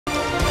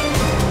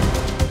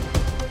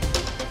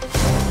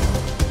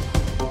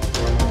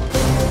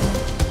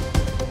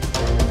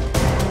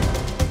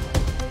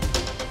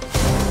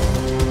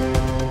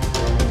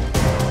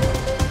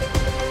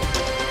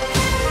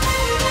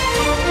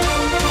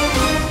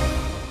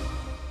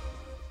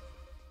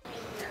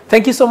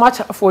Thank you so much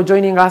for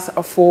joining us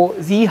for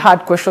the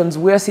hard questions.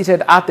 We are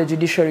seated at the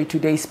judiciary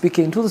today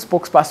speaking to the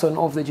spokesperson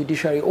of the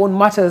judiciary on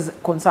matters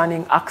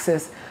concerning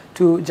access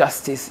to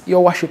justice.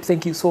 Your Worship,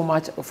 thank you so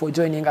much for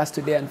joining us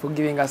today and for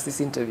giving us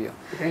this interview.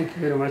 Thank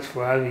you very much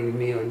for having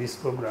me on this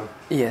program.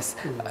 Yes.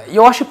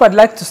 Your Worship, I'd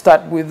like to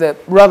start with a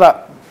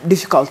rather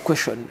difficult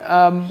question.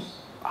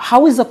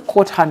 How is the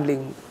court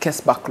handling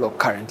case backlog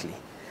currently?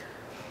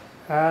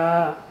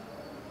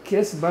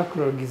 Case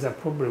backlog is a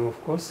problem,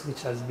 of course,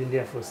 which has been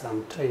there for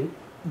some time,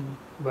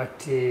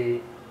 but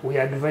we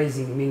are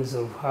devising means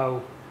of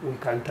how we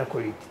can tackle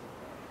it.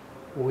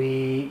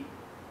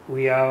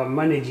 We are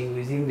managing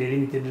within the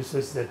limited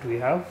resources that we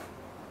have.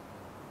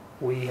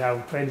 We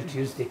have tried to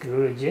use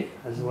technology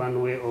as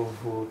one way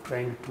of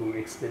trying to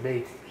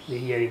expedite the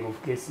hearing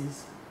of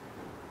cases.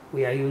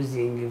 We are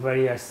using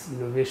various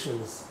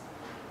innovations,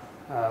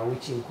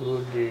 which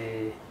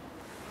include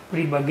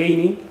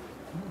pre-bargaining,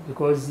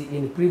 because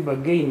in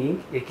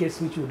pre-bargaining, a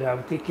case which would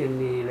have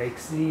taken like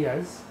 3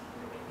 years,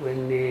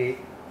 when a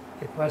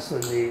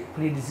person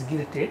pleads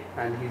guilty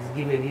and is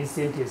given his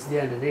sentence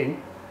there and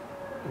then,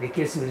 the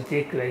case will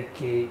take like,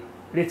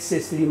 let's say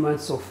 3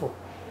 months or 4.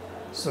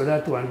 So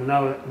that one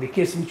now, the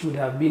case which would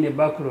have been a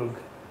backlog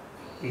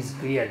is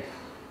cleared.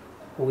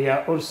 We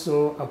are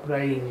also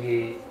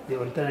applying the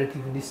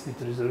alternative dispute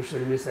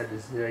resolution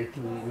methods like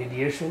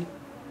mediation.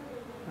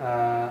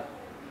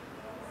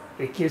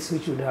 A case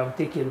which would have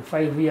taken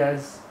 5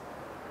 years,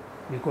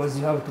 because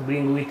you have to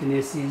bring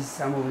witnesses,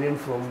 some of them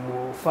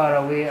from far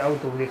away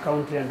out of the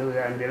country and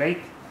the like,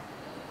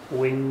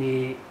 when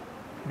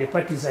the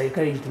parties are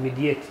encouraged to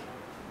mediate,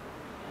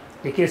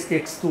 the case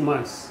takes 2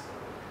 months.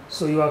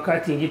 So you are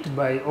cutting it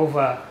by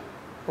over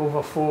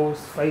 4,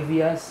 5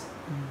 years,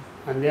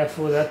 and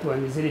therefore that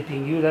one is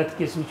helping you. That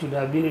case which would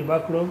have been a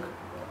backlog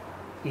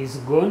is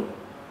gone.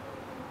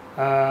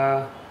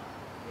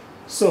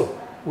 So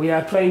we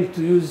are trying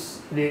to use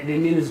the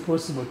means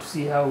possible to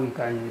see how we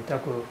can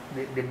tackle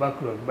the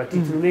backlog, but it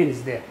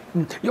remains there.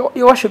 Your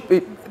Worship,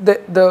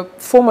 the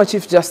former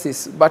Chief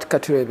Justice, Bat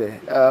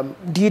Katurebe,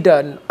 did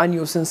an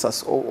annual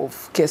census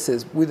of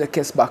cases with a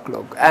case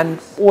backlog, and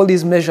all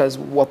these measures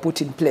were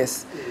put in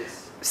place.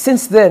 Yes.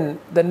 Since then,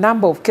 the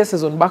number of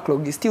cases on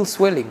backlog is still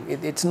swelling.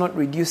 It's not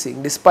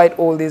reducing, despite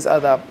all these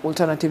other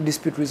alternative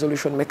dispute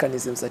resolution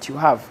mechanisms that you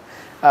have.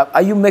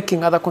 Are you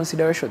making other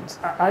considerations?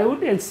 I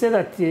wouldn't say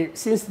that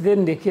since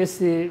then the case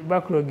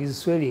backlog is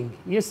swelling.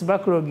 Yes,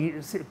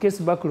 case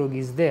backlog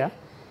is there,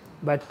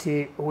 but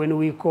when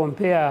we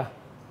compare,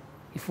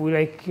 if we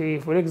like,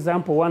 for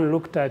example, one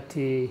looked at,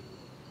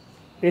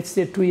 let's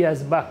say 2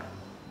 years back,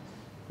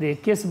 the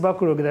case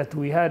backlog that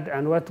we had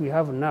and what we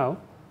have now,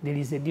 there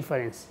is a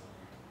difference.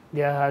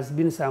 There has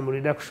been some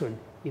reduction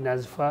in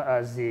as far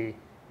as the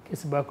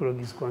case backlog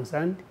is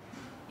concerned.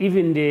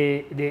 Even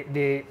the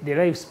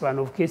lifespan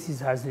of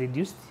cases has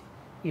reduced.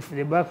 If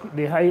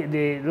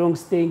the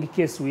long-staying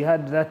case we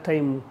had that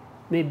time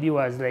maybe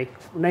was like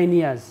 9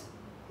 years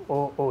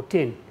or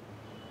 10.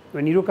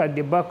 When you look at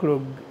the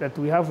backlog that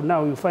we have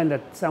now, you find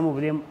that some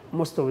of them,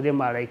 most of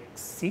them are like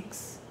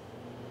 6,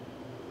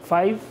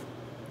 5,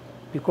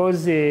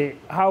 because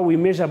how we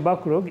measure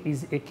backlog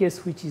is a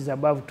case which is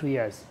above 2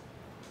 years.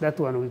 That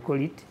one we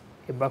call it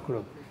a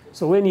backlog.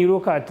 So when you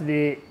look at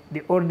the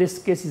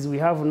oldest cases we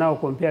have now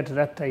compared to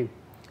that time,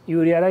 you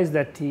realize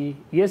that,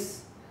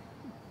 yes,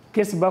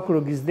 case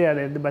backlog is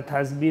there, but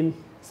has been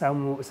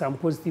some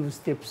positive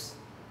steps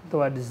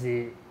towards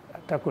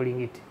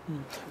tackling it.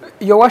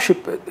 Your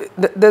Worship,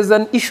 there's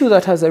an issue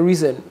that has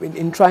arisen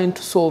in trying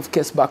to solve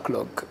case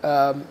backlog.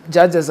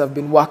 Judges have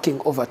been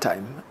working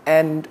overtime,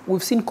 and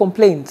we've seen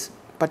complaints,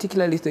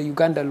 particularly the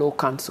Uganda Law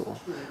Council,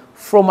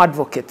 from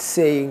advocates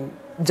saying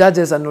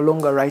judges are no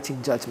longer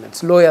writing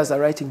judgments. Lawyers are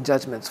writing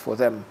judgments for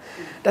them.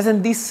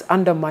 Doesn't this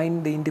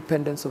undermine the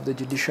independence of the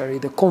judiciary,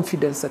 the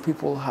confidence that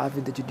people have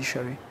in the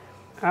judiciary?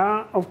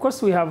 Of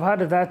course, we have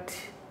had that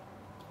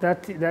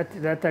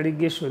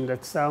allegation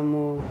that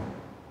some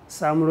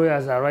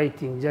lawyers are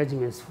writing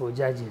judgments for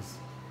judges.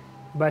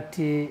 But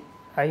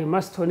I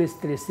must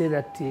honestly say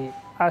that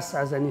us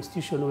as an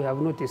institution, we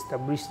have not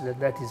established that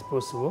that is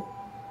possible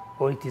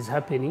or it is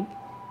happening.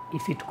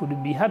 If it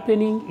could be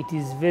happening, it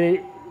is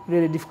very,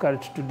 very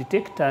difficult to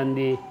detect, and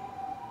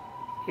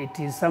it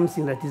is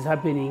something that is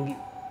happening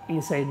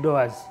inside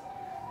doors.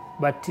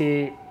 But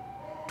to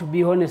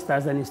be honest,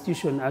 as an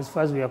institution, as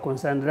far as we are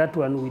concerned, that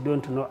one we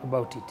don't know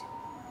about it.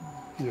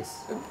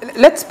 Yes.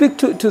 Let's speak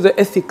to the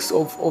ethics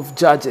of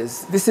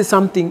judges. This is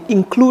something,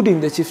 including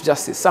the Chief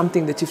Justice,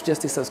 something the Chief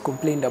Justice has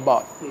complained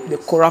about, yes. The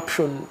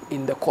corruption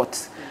in the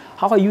courts.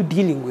 How are you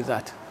dealing with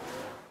that?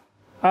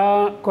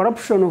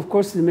 Corruption, of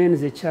course,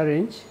 remains a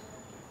challenge,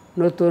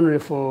 not only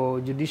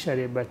for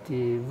judiciary, but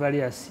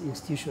various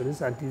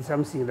institutions, and it's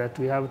something that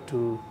we have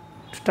to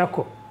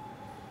tackle.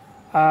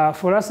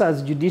 For us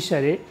as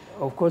judiciary,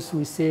 of course,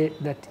 we say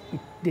that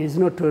there is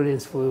no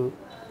tolerance for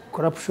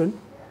corruption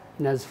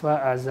in as far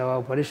as our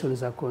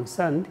operations are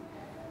concerned,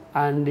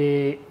 and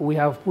we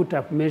have put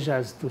up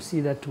measures to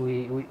see that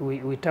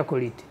we tackle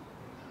it.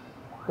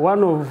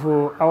 one of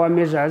our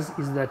measures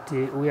is that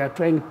we are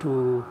trying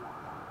to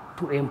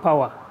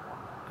empower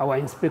our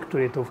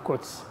inspectorate of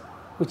courts,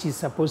 which is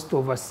supposed to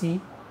oversee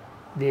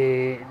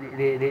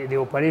the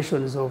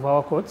operations of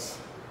our courts,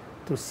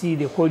 to see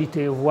the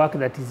quality of work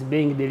that is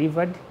being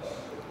delivered,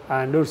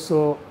 and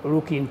also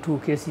look into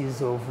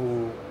cases of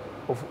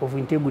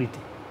integrity.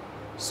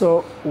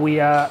 So we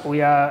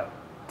are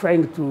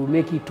trying to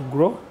make it to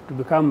grow, to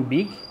become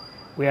big.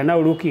 We are now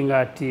looking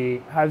at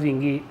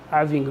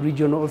having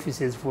regional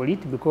offices for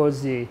it,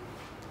 because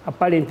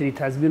apparently it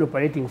has been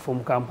operating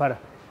from Kampala.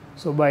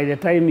 So by the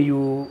time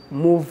you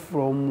move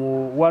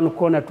from one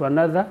corner to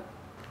another,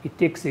 it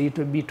takes a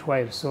little bit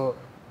while. So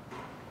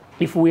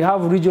if we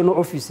have regional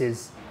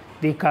offices,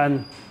 they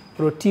can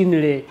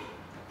routinely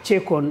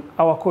check on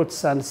our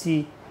courts and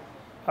see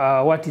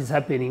what is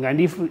happening.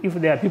 And if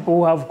there are people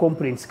who have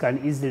complaints,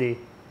 can easily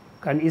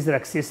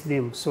access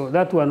them. So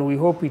that one, we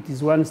hope it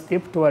is one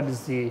step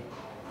towards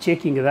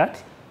checking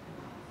that.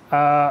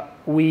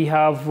 We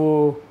have,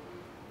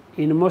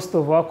 in most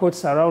of our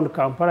courts around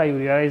Kampala, you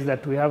realize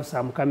that we have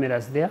some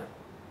cameras there,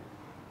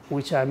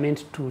 which are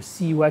meant to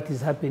see what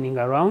is happening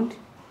around.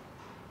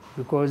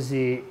 Because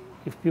if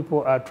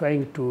people are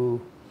trying to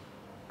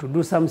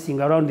do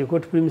something around the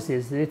court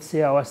premises, let's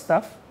say our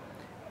staff,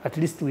 at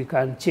least we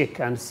can check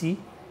and see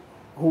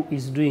who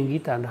is doing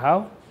it and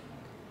how.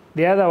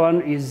 The other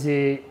one is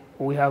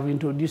we have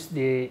introduced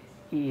the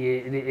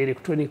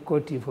electronic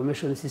court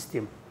information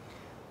system.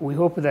 We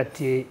hope that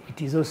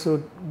it is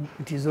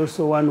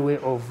also one way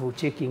of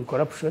checking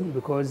corruption,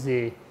 because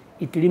it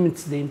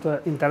limits the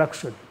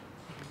interaction.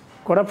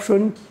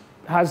 Corruption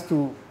has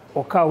to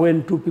occur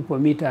when two people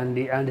meet and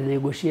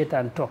negotiate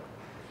and talk.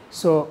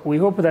 So we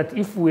hope that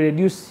if we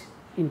reduce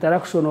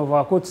interaction of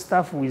our court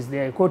staff with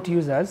their court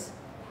users,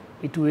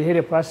 it will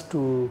help us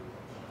to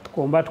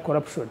combat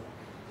corruption.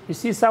 You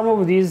see, some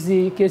of these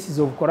cases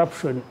of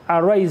corruption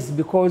arise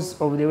because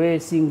of the way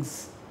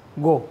things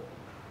go.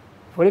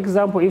 For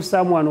example, if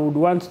someone would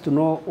want to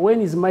know,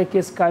 when is my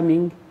case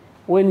coming,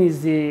 when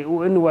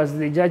was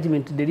the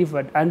judgment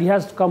delivered, and he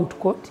has to come to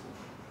court,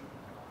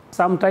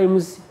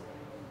 sometimes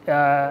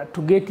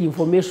to get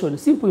information,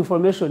 simple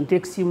information,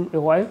 takes him a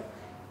while.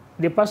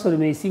 The person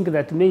may think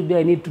that maybe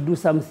I need to do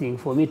something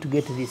for me to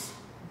get this.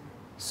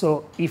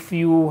 So if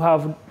you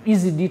have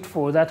eased it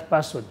for that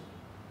person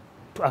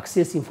to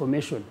access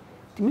information,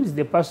 it means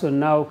the person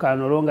now can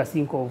no longer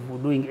think of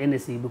doing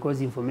anything, because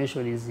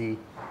information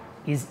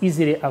is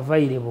easily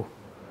available.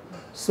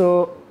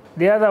 So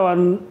the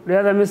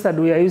other method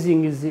we are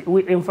using is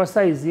we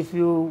emphasize. If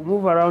you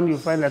move around, you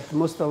find that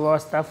most of our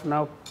staff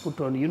now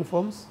put on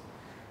uniforms,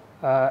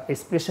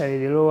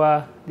 especially the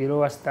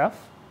lower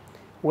staff.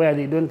 Where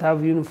they don't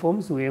have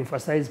uniforms, we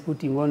emphasize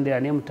putting on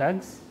their name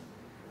tags,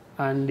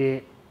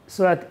 and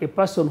so that a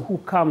person who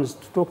comes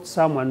to talk to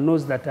someone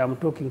knows that I'm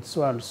talking to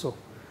so and so.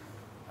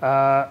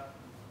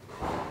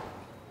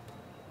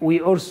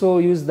 We also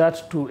use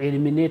that to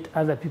eliminate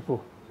other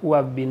people who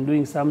have been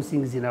doing some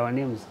things in our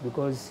names,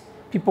 because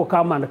people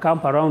come and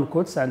camp around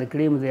courts and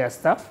claim they are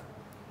staff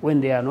when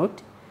they are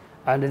not,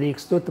 and they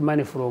extort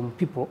money from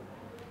people.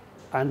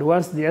 And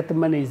once that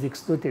money is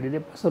extorted,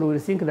 the person will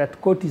think that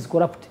court is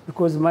corrupt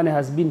because money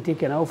has been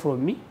taken out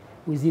from me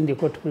within the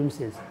court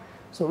premises.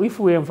 So if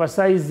we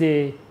emphasize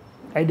the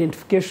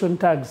identification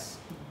tags,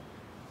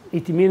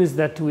 it means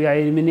that we are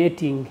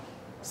eliminating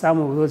some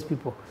of those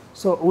people.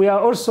 So we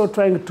are also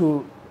trying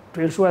to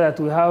ensure that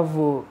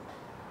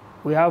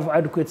we have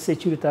adequate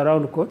security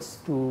around courts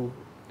to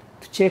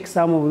check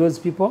some of those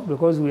people,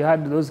 because we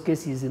had those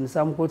cases in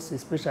some courts,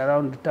 especially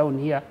around the town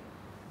here,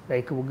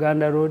 like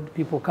Uganda Road,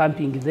 people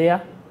camping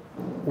there,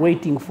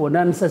 waiting for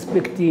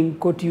non-suspecting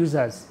court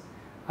users,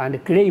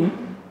 and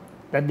claim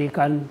that they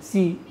can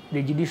see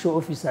the judicial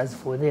officers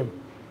for them.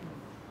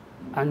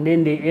 And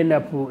then they end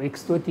up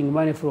extorting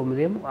money from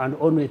them and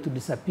only to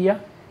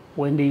disappear.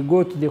 When they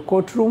go to the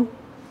courtroom,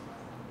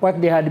 what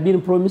they had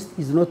been promised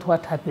is not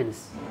what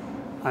happens.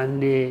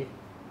 And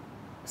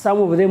some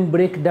of them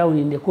break down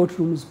in the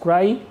courtrooms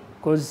crying,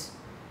 because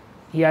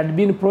he had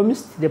been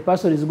promised the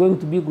person is going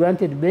to be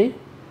granted bail,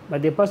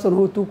 but the person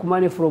who took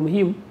money from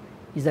him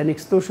is an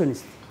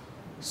extortionist.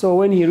 So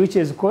when he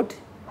reaches court,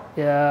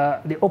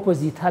 the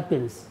opposite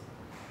happens,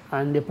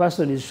 and the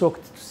person is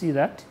shocked to see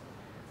that.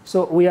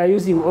 So we are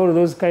using all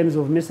those kinds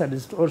of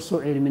methods to also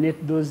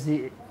eliminate those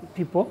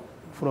people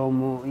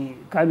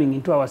from coming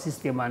into our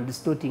system and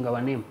distorting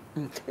our name.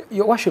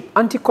 Your Worship,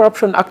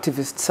 anti-corruption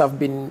activists have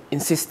been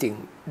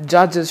insisting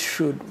judges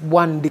should,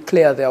 one,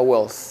 declare their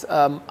wealth,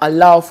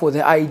 allow for the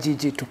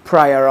AIIJ to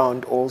pry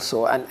around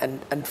also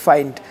and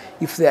find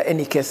if there are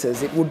any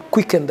cases. It would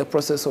quicken the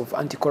process of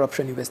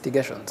anti-corruption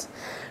investigations.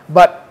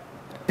 But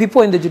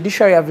people in the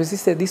judiciary have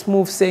resisted this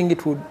move, saying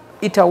it would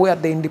eat away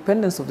at the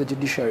independence of the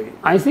judiciary.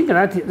 I think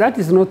that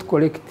is not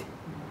correct.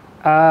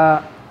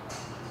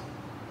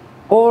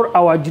 All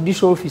our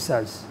judicial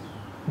officers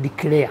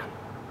declare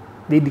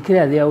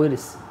their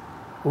wealth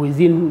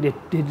within the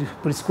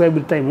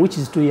prescribed time, which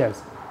is 2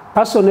 years.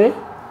 Personally,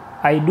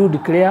 I do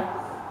declare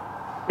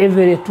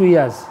every 2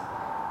 years.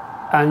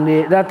 And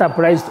that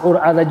applies to all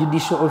other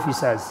judicial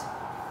officers,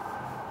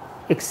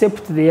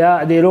 except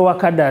the lower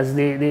cadres,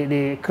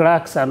 the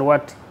clerks and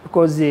what,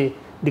 because the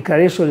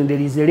declaration, there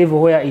is a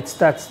level where it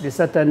starts, the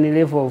certain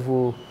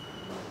level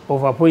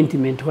of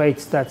appointment where it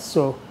starts.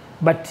 So,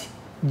 but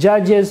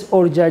judges,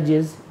 all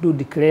judges do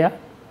declare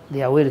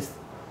their wealth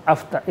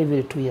after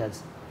every 2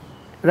 years.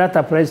 That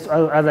applies to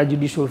other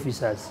judicial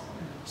officers.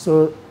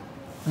 So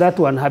that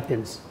one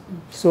happens.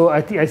 So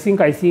I think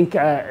the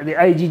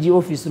AIIJ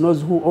office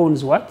knows who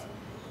owns what.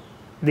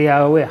 They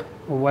are aware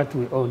of what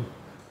we own.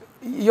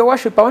 Your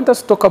Worship, I want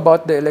us to talk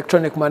about the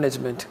electronic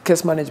management,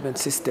 case management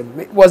system.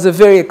 It was a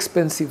very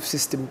expensive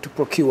system to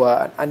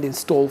procure and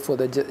install for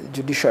the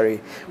judiciary.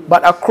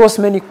 But across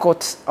many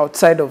courts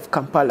outside of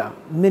Kampala,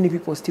 many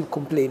people still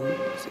complain.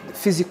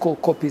 Physical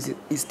copies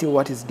is still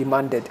what is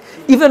demanded.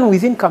 Even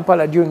within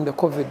Kampala during the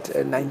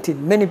COVID-19,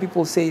 many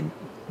people say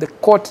the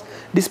court,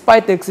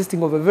 despite the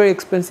existing of a very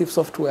expensive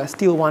software,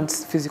 still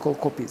wants physical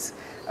copies.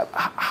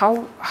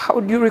 How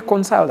do you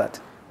reconcile that?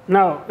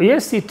 Now,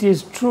 yes, it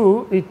is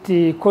true.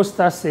 It cost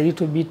us a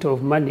little bit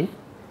of money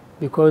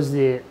because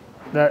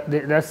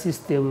that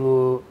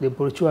system, the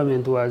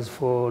procurement was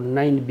for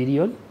 9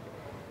 billion,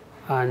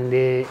 and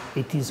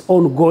it is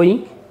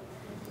ongoing.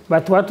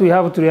 But what we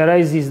have to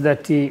realize is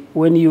that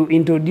when you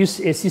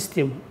introduce a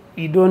system,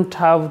 you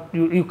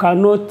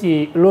cannot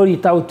roll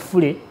it out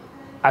fully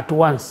at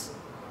once.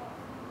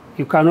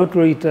 You cannot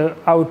roll it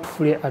out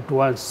fully at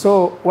once.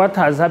 So what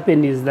has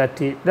happened is that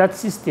that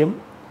system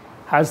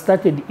has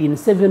started in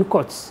 7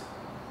 courts.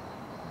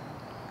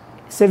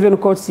 7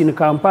 courts in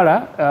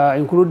Kampala,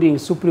 including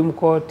Supreme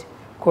Court,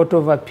 Court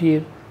of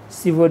Appeal,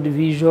 Civil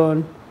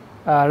Division,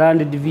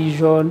 Land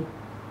Division,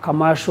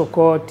 Commercial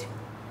Court.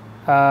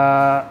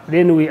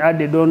 Then we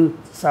added on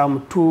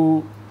some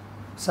two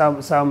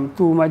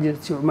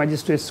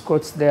magistrates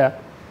courts there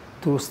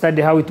to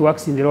study how it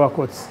works in the lower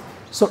courts.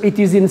 So it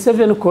is in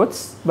 7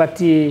 courts,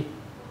 but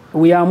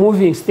we are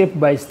moving step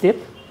by step,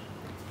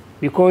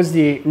 because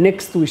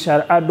next we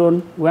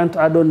want to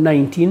add on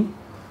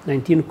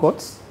 19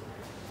 courts.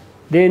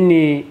 Then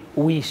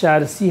we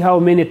shall see how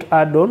many to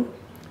add on,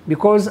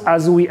 because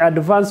as we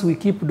advance, we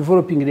keep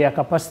developing their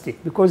capacity,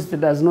 because it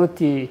does not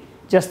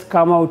just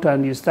come out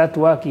and you start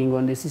working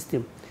on the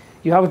system.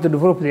 You have to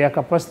develop their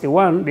capacity.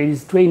 One, there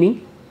is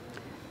training,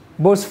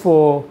 both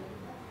for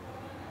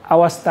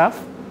our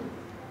staff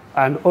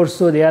and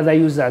also the other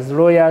users,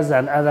 lawyers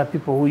and other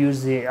people who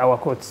use our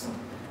courts.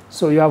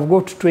 So you have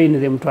got to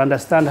train them to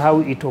understand how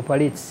it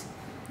operates.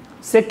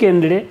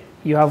 Secondly,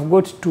 you have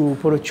got to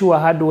procure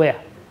hardware.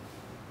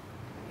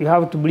 You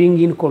have to bring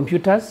in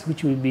computers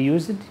which will be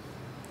used.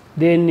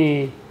 Then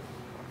you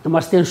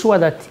must ensure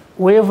that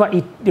wherever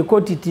the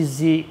court it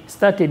is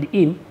started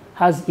in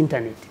has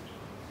internet.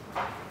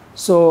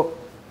 So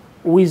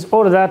with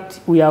all that,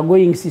 we are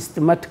going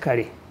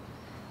systematically.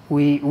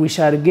 We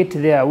shall get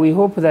there. We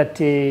hope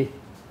that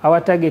our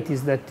target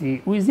is that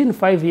within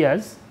 5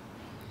 years,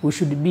 we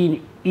should be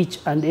in each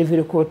and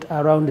every court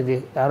around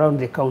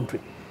the country.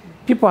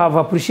 People have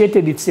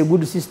appreciated it's a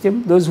good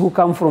system. Those who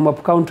come from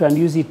up country and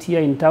use it here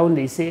in town,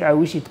 they say, I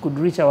wish it could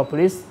reach our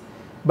place.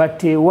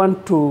 But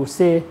want to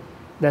say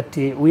that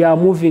we are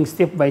moving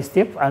step by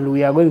step and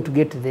we are going to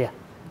get there.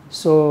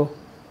 So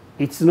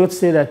it's not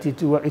say that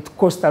it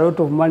costs a lot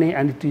of money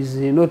and it is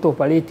not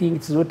operating,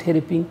 it's not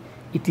helping.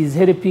 It is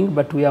helping,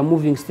 but we are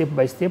moving step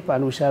by step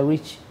and we shall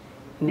reach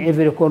in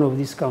every corner of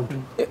this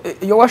country.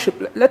 Your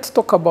Worship, let's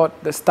talk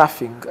about the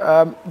staffing.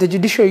 The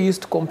judiciary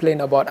used to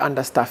complain about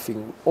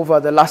understaffing. Over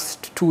the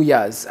last 2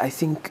 years, I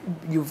think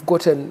you've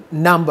gotten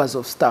numbers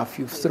of staff.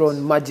 You've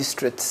thrown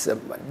magistrates,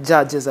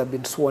 judges have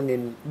been sworn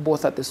in,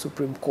 both at the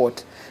Supreme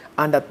Court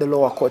and at the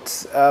lower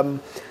courts.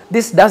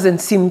 This doesn't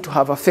seem to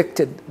have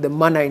affected the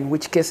manner in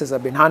which cases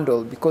have been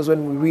handled, because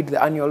when we read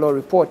the annual law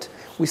report,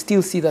 we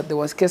still see that there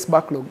was case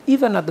backlog,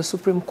 even at the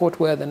Supreme Court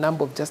where the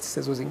number of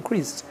justices was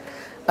increased.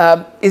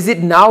 Is it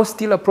now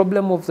still a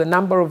problem of the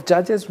number of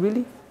judges,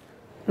 really?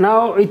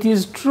 Now, it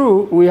is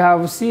true, we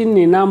have seen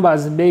the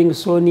numbers being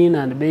sworn in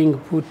and being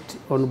put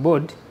on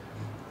board,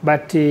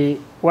 but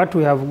what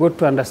we have got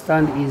to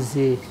understand is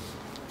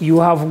you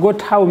have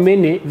got how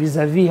many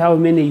vis-a-vis how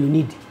many you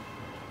need.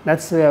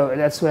 That's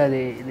where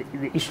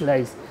the issue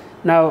lies.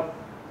 Now,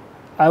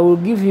 I will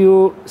give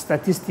you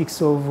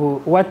statistics of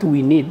what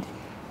we need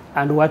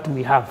and what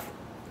we have,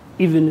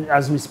 even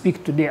as we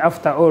speak today,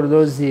 after all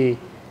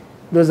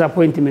those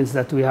appointments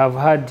that we have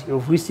had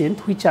of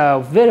recent, which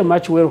are very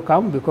much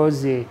welcome,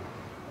 because we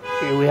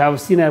have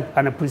seen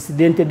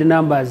unprecedented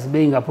numbers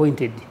being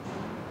appointed,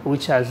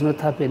 which has not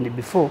happened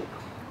before.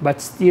 But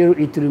still,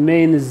 it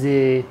remains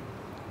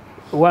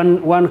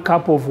one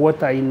cup of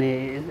water in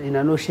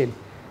an ocean.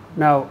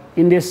 Now,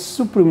 in the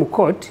Supreme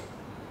Court,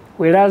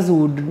 whereas we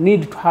would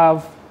need to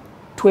have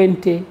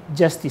 20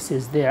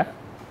 justices there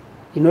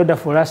in order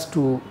for us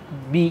to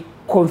be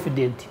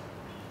confident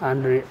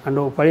and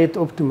operate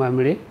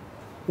optimally,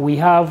 we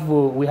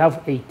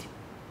have 8.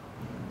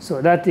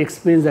 So that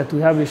explains that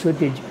we have a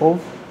shortage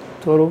of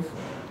 12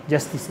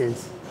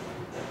 justices.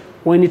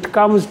 When it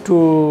comes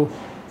to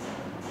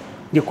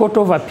the Court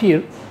of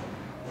Appeal,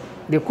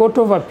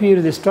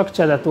 the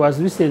structure that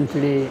was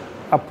recently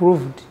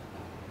approved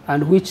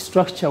and which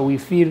structure we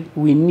feel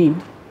we need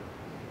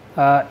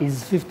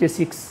is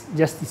 56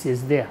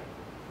 justices there.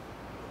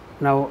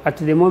 Now, at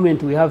the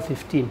moment, we have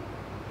 15.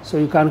 So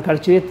you can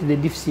calculate the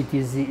deficit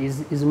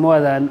is more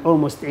than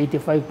almost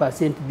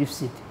 85%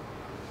 deficit.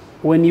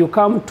 When you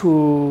come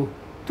to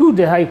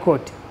the High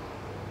Court,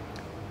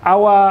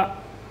 our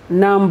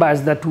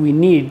numbers that we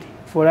need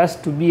for us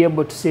to be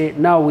able to say,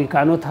 now we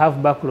cannot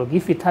have backlog.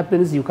 If it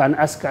happens, you can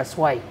ask us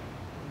why,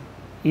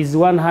 is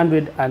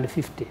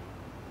 150.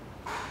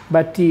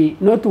 But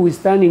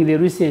notwithstanding the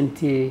recent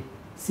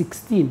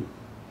 16,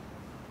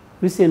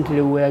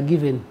 recently we are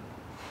given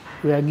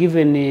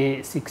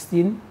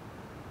 16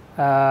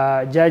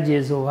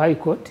 judges of High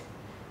Court,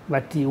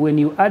 but when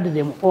you add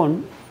them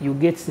on, you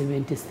get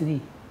 73.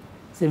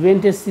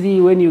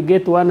 73, when you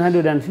get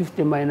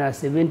 150 minus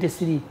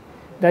 73,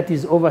 that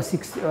is over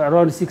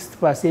around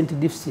 60%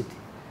 deficit.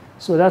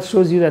 So that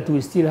shows you that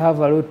we still have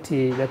a lot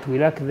that we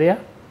lack there.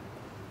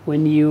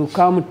 When you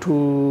come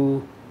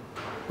to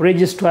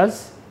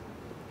registrars,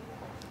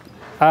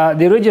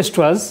 the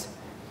registrars,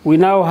 we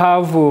now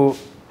have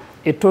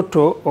a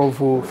total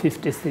of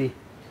 53,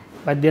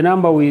 but the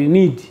number we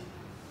need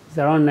is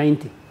around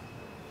 90.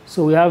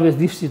 So we have a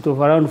deficit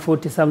of around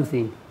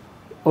 40-something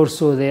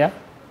also there.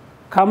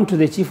 Come to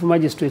the chief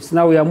magistrates.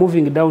 Now we are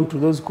moving down to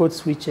those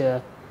courts which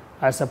are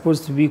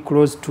supposed to be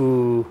close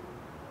to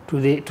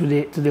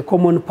the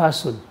common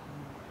person.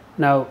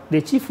 Now,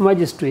 the chief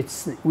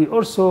magistrates, we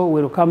also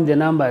welcome the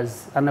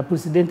numbers,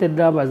 unprecedented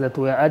numbers that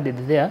were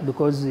added there,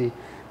 because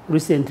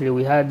recently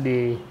we had,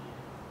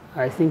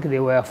 I think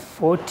there were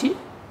 40.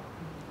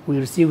 We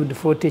received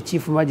 40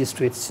 chief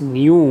magistrates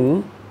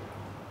new,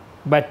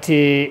 but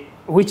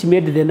which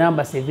made the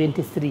number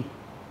 73.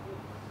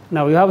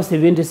 Now, you have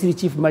 73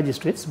 chief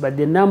magistrates, but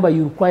the number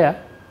you require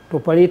to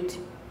operate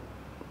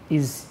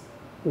is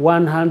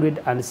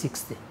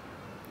 160.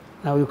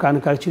 Now, you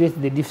can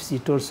calculate the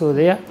deficit also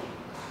there.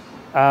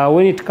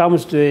 When it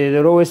comes to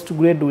the lowest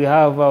grade, we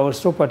have our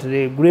stop at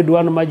the grade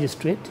 1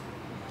 magistrate,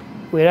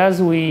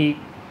 whereas we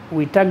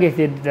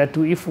targeted that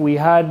if we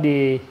had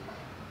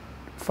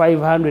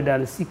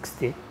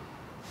 560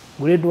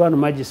 grade 1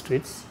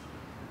 magistrates,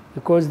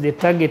 because the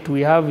target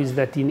we have is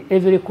that in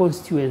every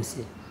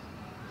constituency,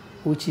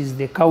 which is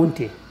the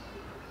county,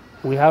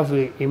 we have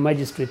a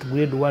magistrate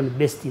grade 1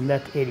 based in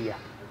that area.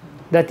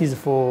 That is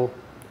for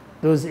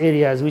those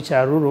areas which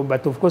are rural,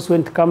 but of course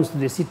when it comes to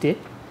the city,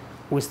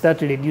 we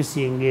start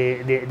reducing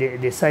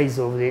the size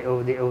of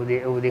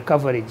the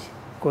coverage,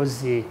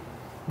 because the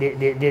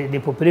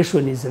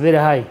population is very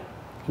high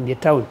in the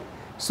town.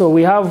 So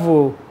we have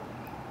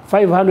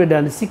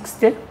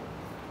 560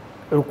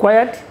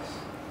 required,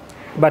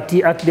 but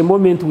at the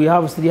moment we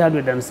have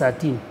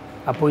 313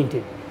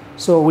 appointed.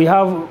 So we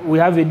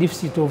have a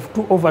deficit of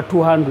over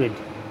 200.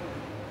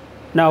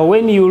 Now,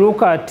 when you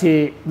look at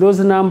those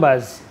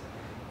numbers,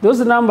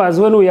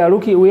 when we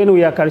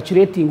are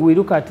calculating, we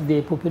look at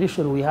the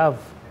population we have.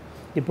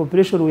 The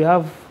population we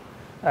have,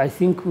 I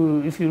think,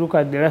 if you look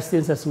at the last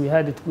census we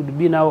had, it could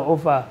be now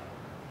over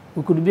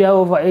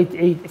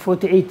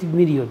 48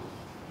 million.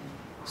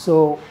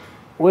 So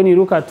when you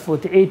look at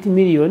 48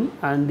 million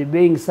and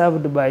being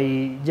served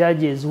by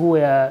judges who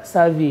were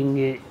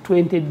serving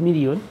 20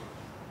 million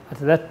at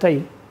that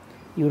time,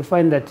 you will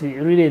find that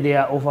really they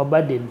are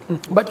overburdened.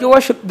 But, Your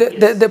Worship,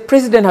 the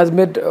President has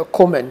made a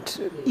comment,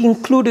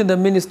 including the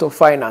Minister of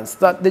Finance,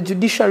 that the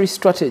judiciary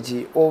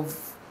strategy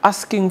of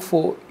asking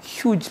for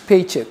huge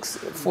paychecks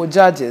for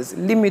judges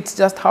limits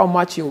just how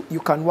much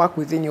you can work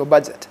within your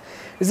budget.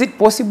 Is it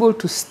possible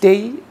to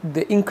stay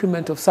the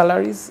increment of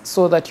salaries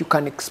so that you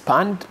can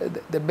expand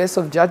the base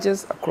of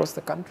judges across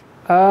the country?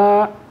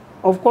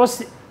 Of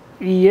course,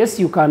 yes,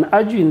 you can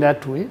argue in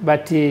that way,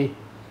 but the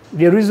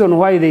reason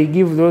why they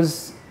give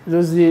those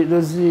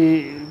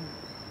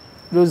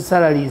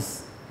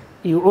salaries,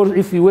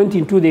 if you went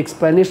into the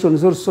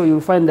explanations also, you'll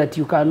find that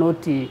you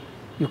cannot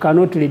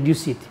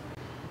reduce it.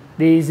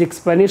 There is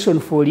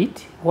explanation for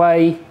it,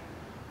 why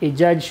a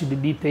judge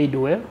should be paid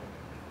well.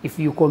 If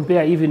you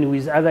compare even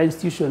with other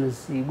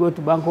institutions, you go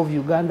to Bank of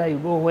Uganda, you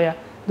go where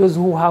those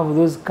who have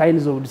those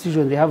kinds of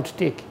decisions they have to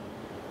take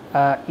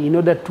in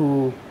order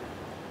to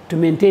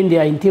maintain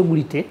their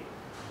integrity,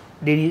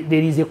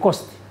 there is a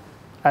cost,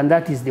 and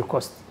that is the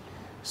cost.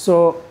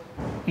 So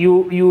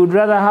you would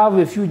rather have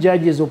a few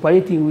judges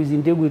operating with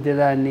integrity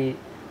than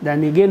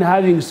again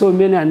having so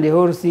many and the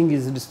whole thing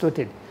is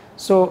distorted.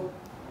 So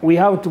we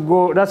have to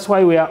go, that's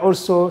why we are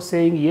also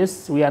saying,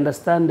 yes, we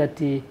understand that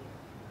the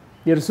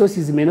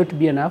resources may not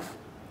be enough,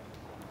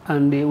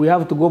 and we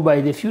have to go by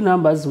the few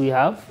numbers we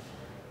have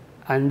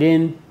and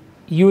then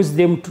use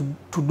them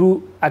to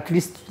do at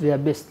least their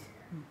best.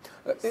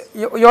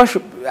 Your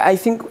Worship, I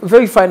think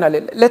very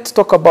finally, let's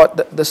talk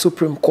about the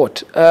Supreme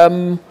Court.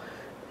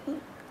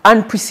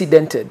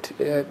 Unprecedented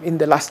in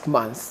the last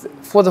month,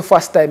 for the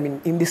first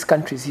time in this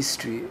country's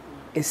history,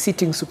 a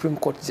sitting Supreme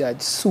Court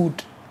judge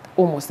sued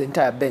almost the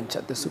entire bench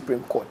at the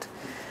Supreme Court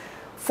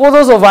For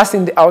those of us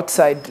in the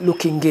outside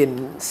looking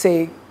in,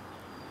 say,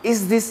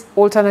 is this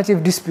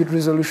alternative dispute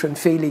resolution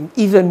failing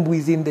even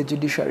within the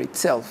judiciary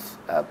itself?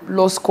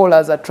 Law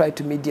scholars have tried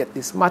to mediate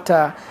this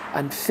matter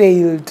and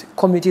failed.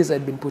 Committees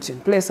had been put in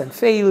place and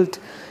failed.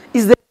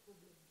 Is there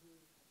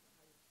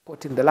a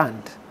court in the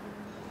land?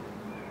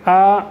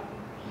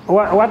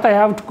 What I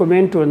have to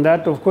comment on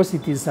that, of course,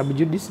 it is sub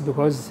judice,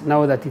 because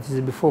now that it is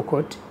before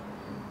court,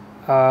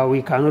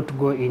 we cannot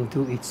go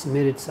into its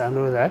merits and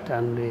all that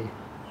and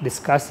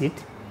discuss it.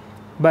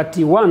 But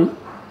one,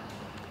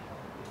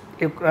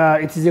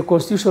 it is a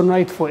constitutional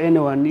right for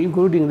anyone,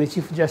 including the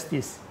Chief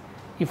Justice.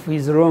 If he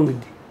is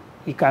wronged,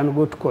 he can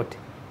go to court.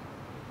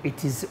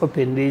 It is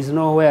open. There is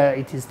nowhere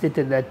it is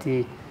stated that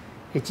a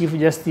Chief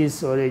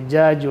Justice or a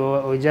judge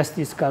or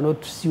justice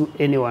cannot sue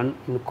anyone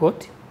in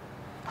court.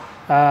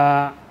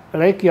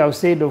 Like you have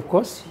said, of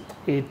course,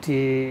 it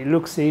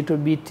looks a little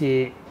bit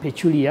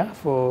peculiar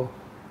for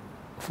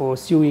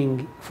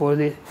suing, for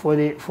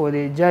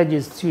the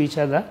judges to sue each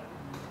other,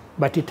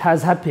 but it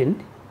has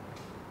happened.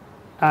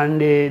 And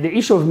the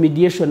issue of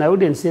mediation, I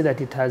wouldn't say that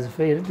it has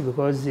failed,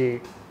 because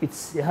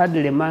it's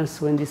hardly a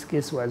month when this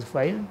case was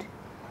filed,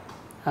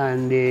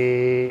 and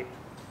there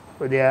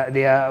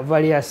are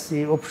various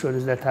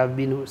options that have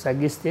been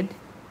suggested,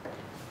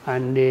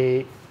 and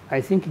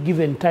I think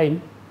given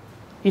time,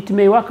 it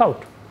may work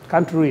out.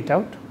 Can't rule it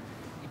out.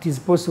 It is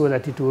possible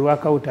that it will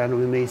work out and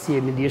we may see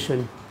a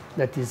mediation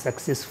that is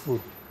successful.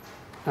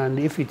 And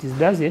if it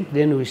doesn't,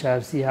 then we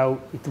shall see how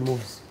it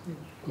moves.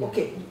 Yeah.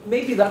 Okay,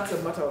 maybe that's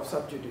a matter of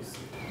sub judice.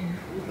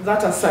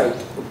 That aside,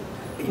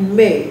 in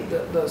May,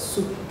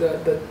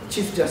 the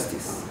Chief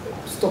Justice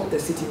stopped the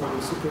sitting of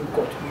the Supreme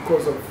Court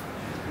because of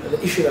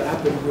the issue that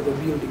happened with the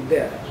building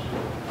there.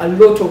 A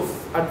lot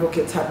of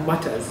advocates had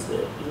matters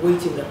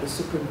waiting at the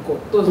Supreme Court.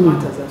 Those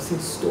matters have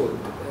since stalled.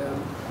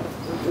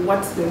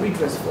 What's the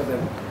redress for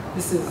them?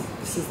 This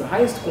is the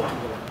highest court in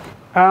the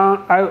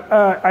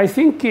land. I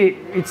think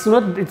it's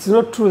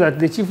not true that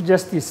the Chief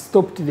Justice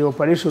stopped the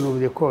operation of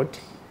the court.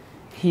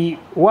 They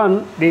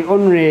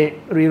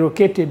only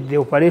relocated the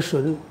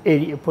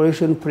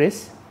operation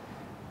press.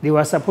 They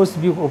were supposed to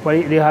be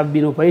they have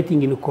been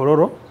operating in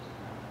Kororo.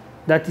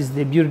 That is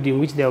the building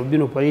which they have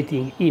been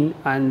operating in,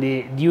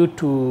 and due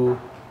to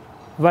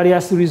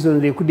various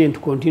reasons they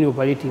couldn't continue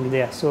operating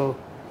there. So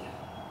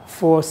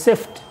for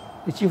safety,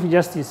 the Chief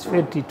Justice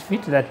felt it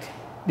fit that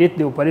let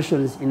the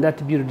operations in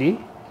that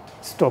building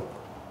stop.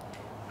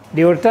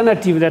 The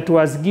alternative that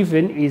was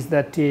given is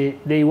that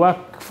they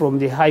work from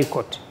the High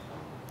Court.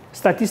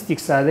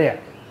 Statistics are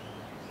there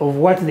of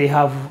what they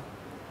have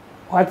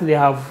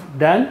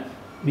done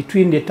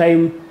between the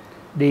time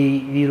they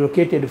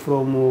relocated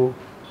from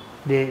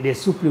the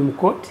Supreme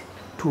Court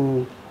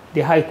to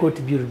the High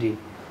Court building.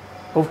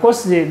 Of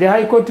course, the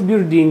High Court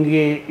building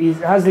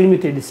has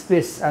limited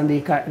space, and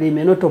they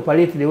may not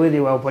operate the way they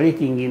were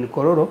operating in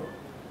Kororo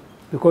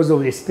because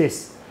of the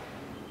space.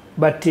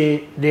 But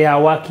they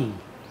are working.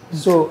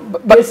 So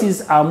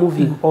cases are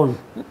moving on.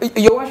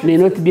 May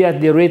not be at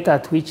the rate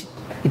at which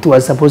it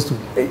was supposed to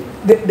be.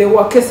 There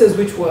were cases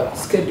which were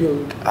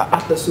scheduled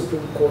at the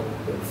Supreme Court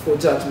for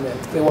judgment.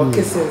 There were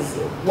cases,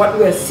 what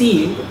we're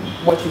seeing,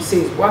 what you say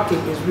is working,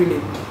 is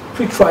really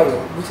pre-trial,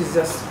 which is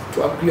just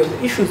to agree on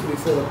the issues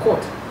before the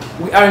court.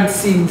 We aren't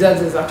seeing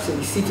judges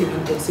actually sitting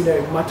and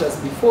considering matters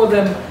before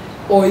them,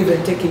 or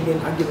even taking in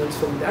arguments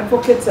from the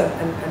advocates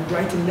and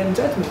writing them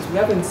judgments. We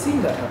haven't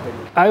seen that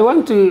happening. I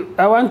want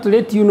to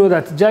let you know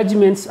that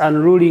judgments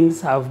and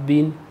rulings have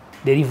been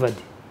delivered.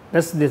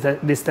 That's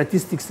the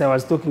statistics I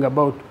was talking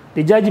about.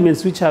 The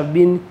judgments which have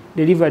been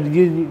delivered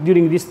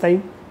during this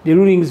time, the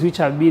rulings which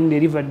have been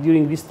delivered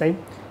during this time,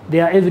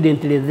 they are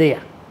evidently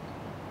there.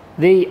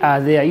 They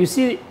are there. You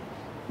see,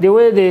 the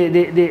way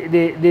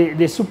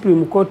the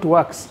Supreme Court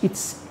works,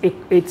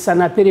 it's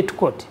an appellate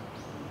court.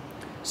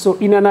 So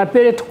in an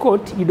appellate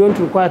court, you don't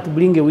require to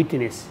bring a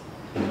witness.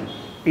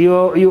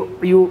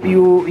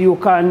 You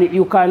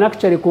can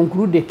actually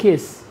conclude the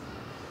case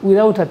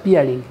without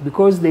appearing,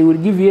 because they will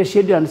give you a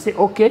schedule and say,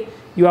 okay,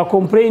 you are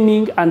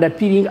complaining and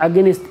appealing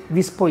against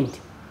this point.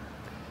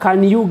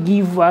 Can you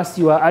give us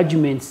your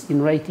arguments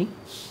in writing,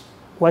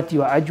 what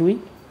you are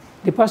arguing?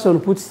 The person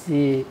puts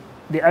the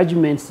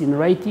arguments in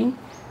writing,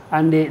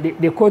 and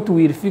the court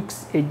will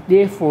fix a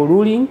day for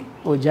ruling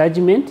or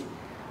judgment.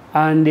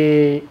 And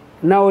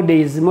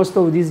nowadays, most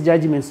of these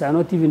judgments are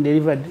not even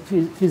delivered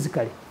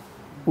physically.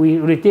 We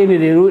retain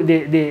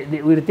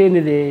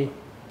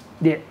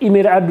the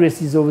email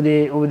addresses of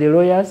the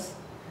lawyers,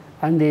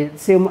 and the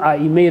same are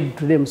emailed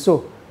to them.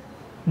 So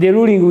the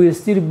ruling will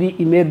still be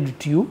emailed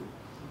to you,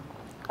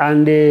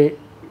 and the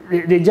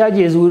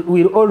judges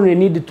will only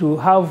need to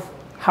have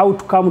how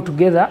to come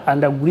together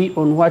and agree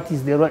on what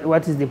is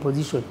the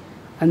position,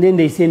 and then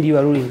they send you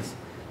rulings.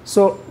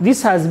 So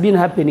this has been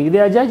happening.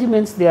 There are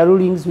judgments, there are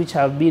rulings which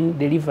have been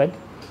delivered,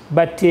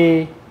 but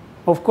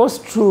of course,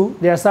 true,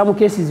 there are some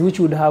cases which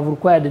would have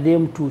required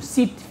them to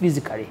sit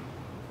physically,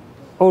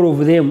 all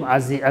of them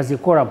as a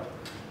quorum,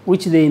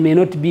 which they may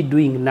not be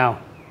doing now.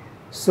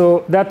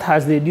 So that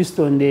has reduced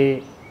on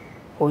the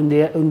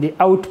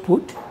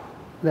output,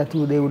 that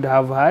they would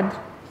have had,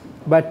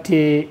 but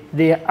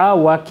they are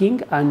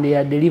working and they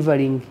are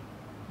delivering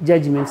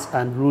judgments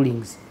and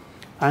rulings.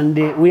 And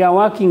we are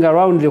working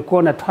around the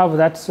corner to have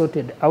that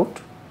sorted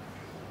out.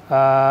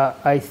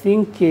 I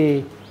think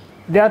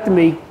that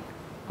may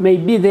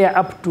be there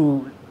up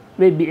to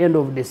maybe end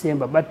of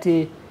December, but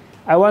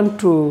I want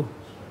to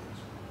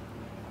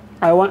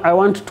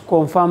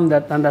confirm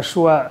that and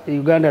assure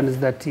Ugandans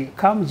that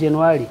come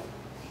January,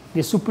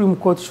 the Supreme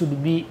Court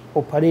should be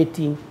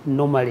operating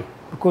normally,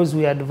 because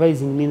we are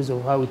devising means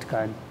of how it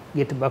can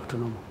get back to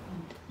normal.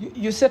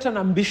 You set an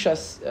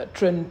ambitious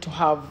trend to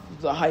have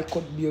the High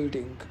Court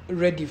building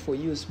ready for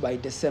use by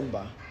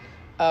December.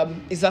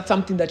 Is that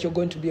something that you're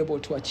going to be able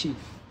to achieve?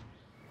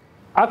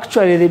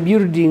 Actually, the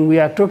building we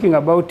are talking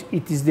about,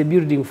 it is the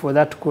building for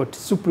that court,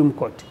 Supreme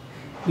Court,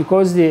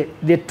 because the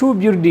two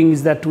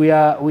buildings that we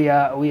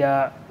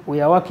are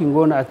working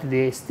on at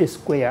the State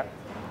Square,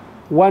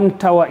 one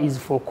tower is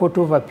for Court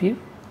of Appeal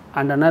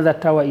and another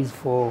tower is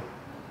for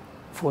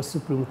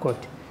Supreme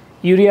Court.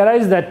 You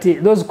realize that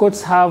those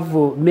courts have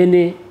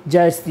many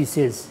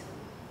justices.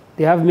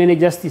 They have many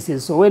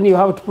justices. So when you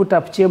have to put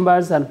up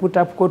chambers and put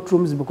up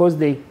courtrooms because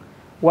they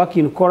work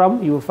in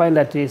quorum, you will find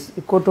that a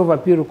Court of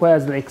Appeal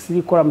requires like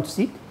 3 quorum to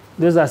sit.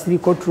 Those are 3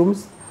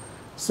 courtrooms.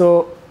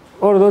 So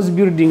all those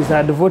buildings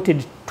are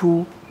devoted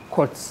to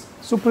courts,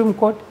 Supreme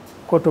Court,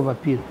 Court of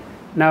Appeal.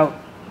 Now,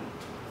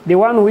 the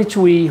one which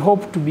we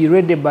hope to be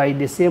ready by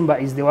December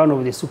is the one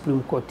of the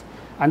Supreme Court.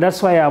 And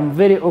that's why I'm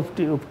very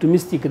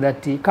optimistic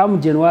that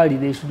come January,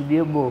 they should be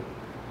able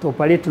to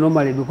operate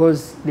normally,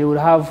 because they will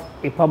have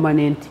a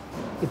permanent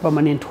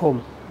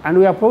home. And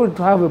we are proud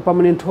to have a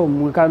permanent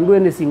home. We can do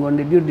anything on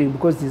the building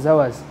because it's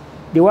ours.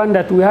 The one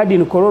that we had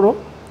in Kororo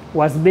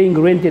was being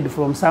rented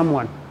from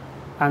someone.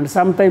 And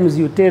sometimes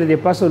you tell the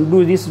person,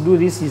 do this,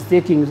 he's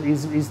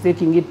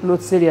taking it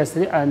not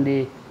seriously, and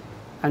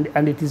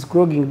it is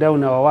clogging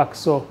down our work.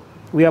 So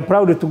we are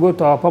proud to go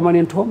to our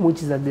permanent home,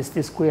 which is at the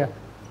State Square,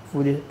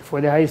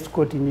 for the highest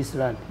court in this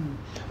land.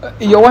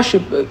 Your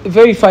Worship,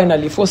 very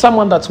finally, for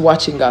someone that's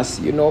watching us,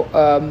 you know,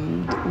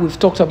 we've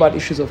talked about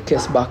issues of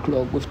case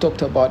backlog, we've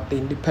talked about the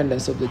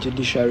independence of the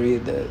judiciary,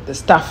 the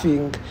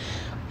staffing.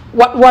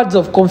 What words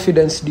of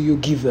confidence do you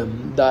give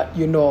them that,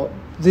 you know,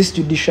 this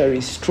judiciary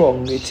is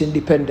strong, it's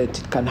independent,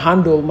 it can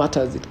handle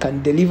matters, it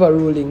can deliver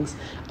rulings,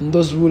 and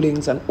those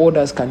rulings and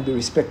orders can be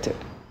respected?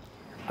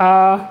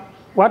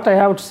 What I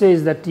have to say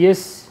is that,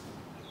 yes,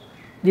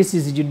 this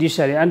is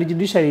judiciary, and the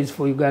judiciary is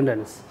for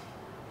Ugandans.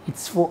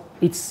 It's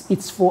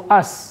for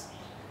us.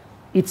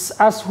 It's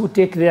us who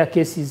take their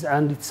cases,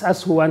 and it's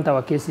us who want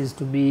our cases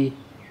to be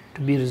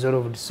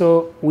resolved.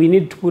 So we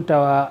need to put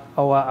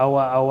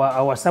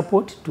our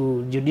support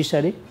to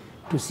judiciary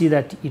to see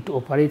that it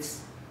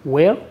operates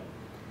well.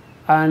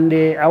 And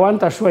I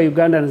want to assure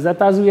Ugandans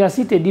that as we are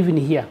seated even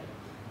here,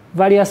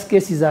 various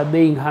cases are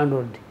being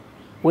handled.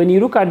 When you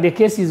look at the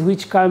cases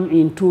which come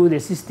into the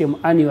system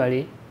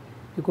annually,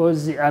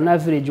 because an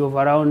average of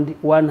around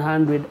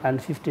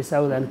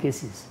 150,000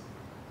 cases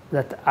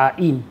that are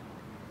in.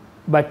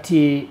 But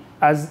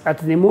as at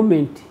the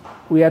moment,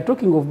 we are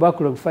talking of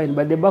backlog, fine,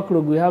 but the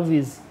backlog we have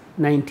is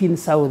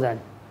 19,000.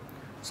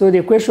 So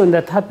the question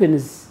that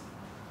happens,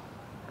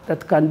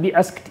 that can be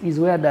asked is,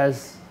 where do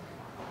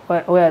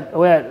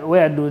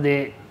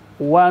the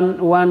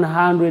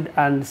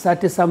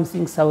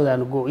 130-something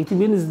thousand go? It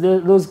means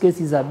those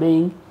cases are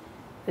being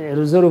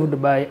resolved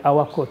by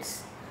our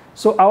courts.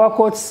 So our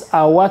courts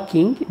are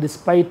working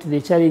despite the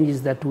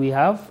challenges that we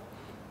have,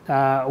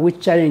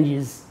 which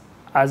challenges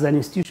as an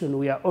institution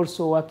we are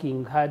also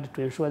working hard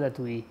to ensure that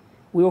we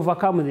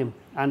overcome them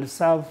and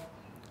serve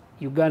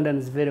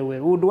Ugandans very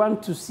well. We would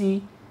want to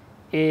see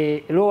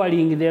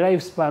lowering the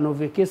lifespan of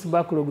a case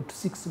backlog to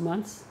 6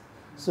 months,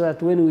 so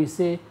that when we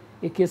say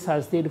a case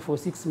has stayed for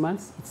 6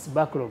 months, it's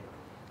backlog.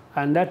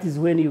 And that is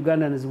when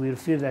Ugandans will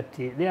feel that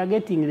they are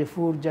getting the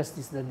full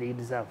justice that they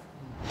deserve.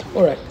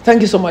 All right.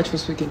 Thank you so much for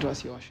speaking to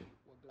us, Your Worship.